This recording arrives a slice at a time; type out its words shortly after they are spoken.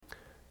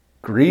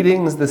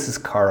Greetings, this is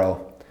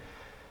Carl.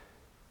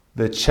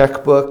 The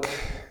checkbook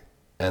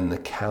and the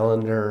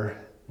calendar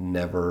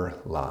never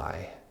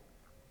lie.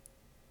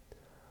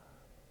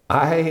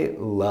 I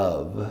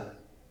love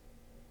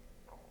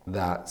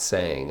that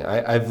saying.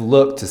 I've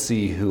looked to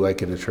see who I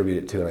could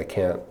attribute it to, and I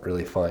can't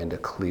really find a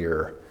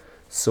clear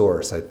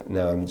source.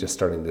 Now I'm just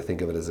starting to think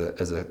of it as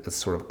a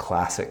sort of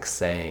classic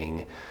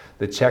saying.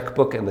 The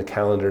checkbook and the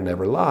calendar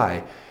never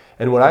lie.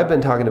 And what I've been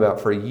talking about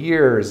for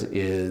years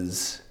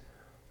is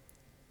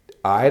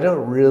I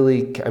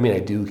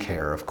do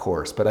care, of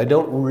course, but I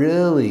don't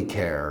really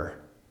care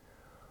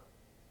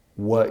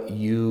what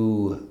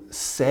you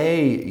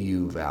say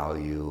you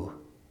value.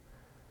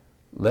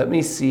 Let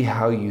me see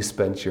how you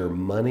spent your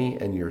money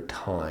and your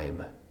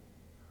time,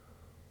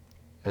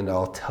 and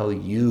I'll tell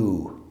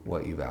you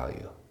what you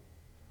value.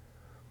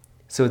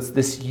 So it's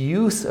this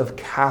use of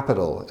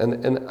capital,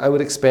 and I would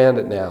expand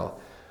it now.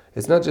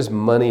 It's not just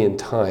money and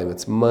time,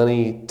 it's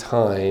money,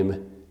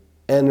 time,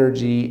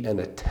 energy, and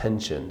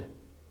attention.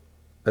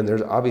 And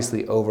there's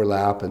obviously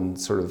overlap and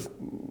sort of,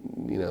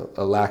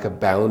 a lack of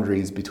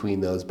boundaries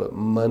between those, but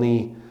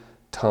money,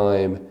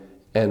 time,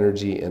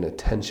 energy, and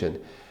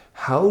attention.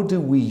 How do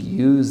we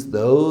use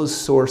those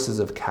sources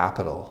of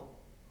capital?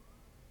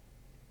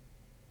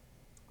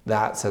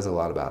 That says a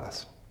lot about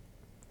us.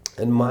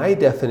 And my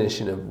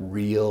definition of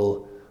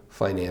real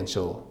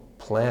financial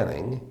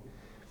planning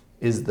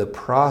is the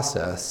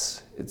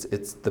process.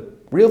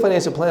 Real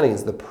financial planning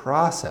is the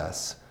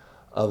process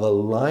of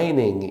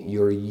aligning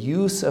your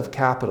use of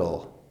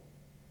capital,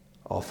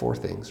 all four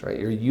things, right?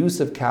 Your use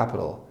of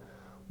capital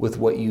with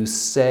what you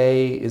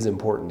say is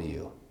important to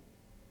you.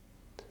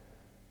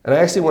 And I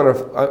actually want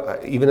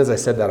to, even as I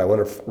said that, I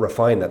want to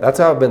refine that. That's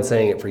how I've been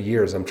saying it for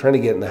years. I'm trying to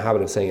get in the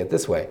habit of saying it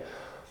this way.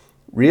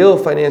 Real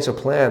financial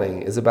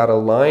planning is about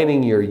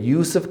aligning your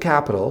use of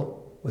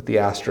capital, with the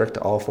asterisk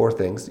to all four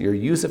things, your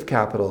use of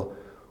capital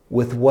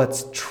with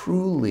what's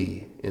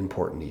truly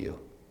important to you.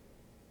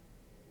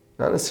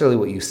 Not necessarily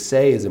what you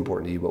say is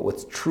important to you, but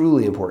what's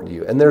truly important to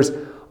you. And there's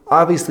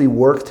obviously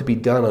work to be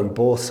done on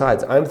both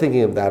sides. I'm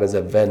thinking of that as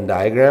a Venn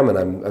diagram, and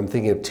I'm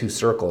thinking of two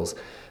circles.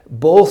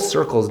 Both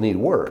circles need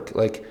work.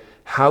 Like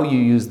how you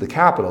use the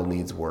capital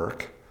needs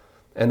work,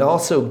 and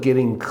also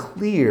getting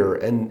clear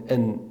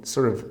and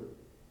sort of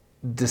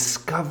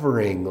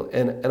discovering,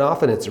 and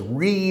often it's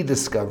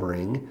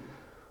rediscovering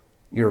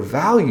your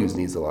values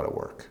needs a lot of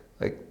work.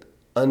 Like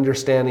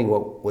understanding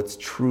what's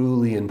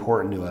truly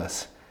important to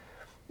us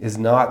is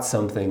not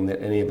something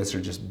that any of us are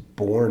just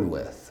born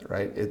with,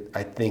 right?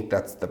 I think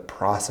that's the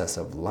process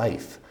of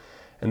life.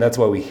 And that's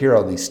why we hear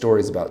all these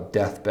stories about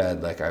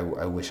deathbed, like I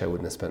wish I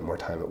wouldn't have spent more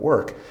time at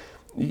work.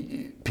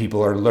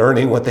 People are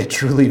learning what they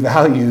truly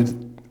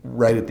valued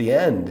right at the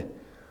end.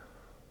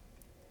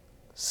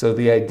 So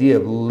the idea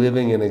of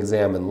living an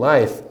examined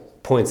life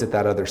points at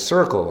that other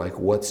circle, like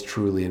what's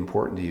truly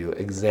important to you,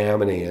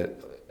 examining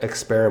it,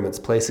 experiments,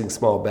 placing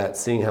small bets,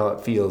 seeing how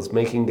it feels,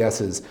 making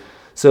guesses.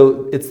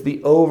 So it's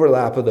the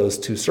overlap of those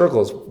two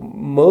circles.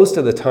 Most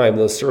of the time,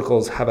 those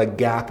circles have a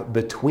gap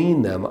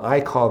between them.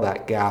 I call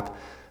that gap,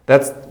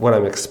 that's what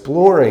I'm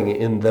exploring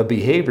in the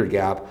behavior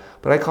gap,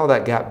 but I call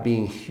that gap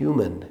being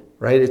human,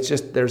 right? It's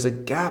just there's a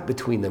gap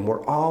between them.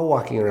 We're all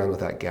walking around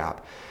with that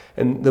gap.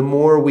 And the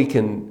more we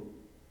can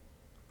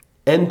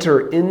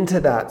enter into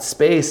that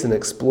space and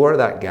explore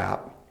that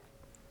gap,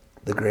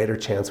 the greater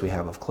chance we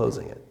have of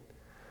closing it.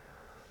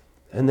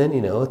 And then,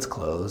 it's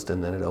closed,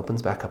 and then it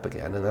opens back up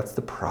again. And that's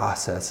the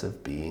process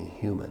of being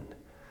human.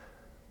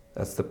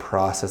 That's the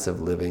process of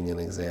living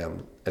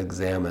an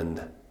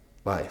examined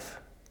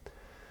life.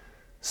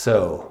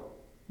 So,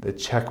 the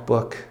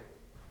checkbook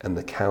and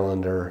the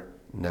calendar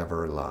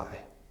never lie.